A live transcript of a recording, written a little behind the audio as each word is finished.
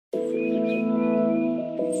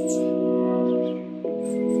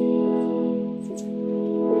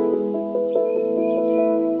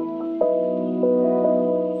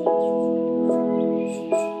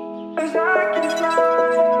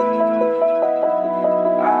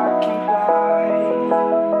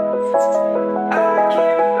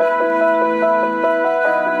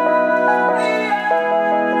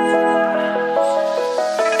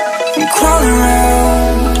Crawling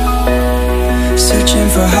around, searching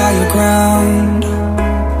for higher ground.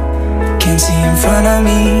 Can't see in front of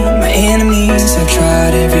me, my enemies. I've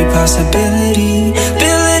tried every possibility,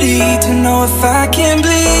 ability to know if I can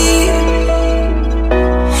bleed.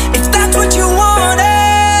 If that's what you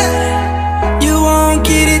wanted, you won't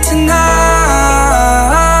get it tonight.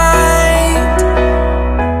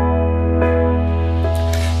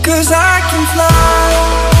 'Cause I can fly,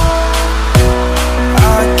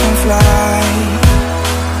 I can fly,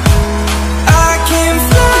 I can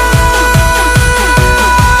fly,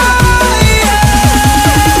 yeah.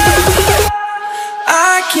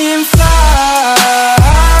 I can fly.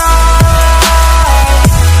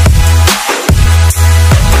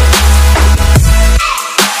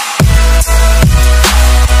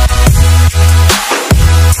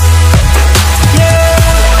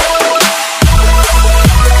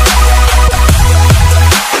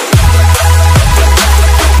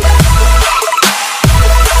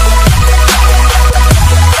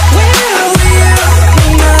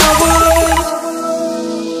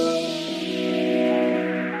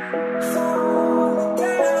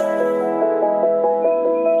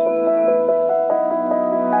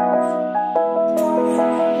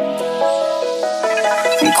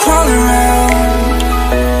 I'm crawling around,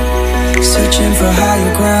 searching for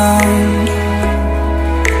higher ground.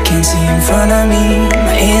 Can't see in front of me,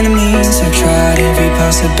 my enemies. I've tried every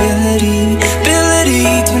possibility, ability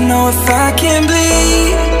to know if I can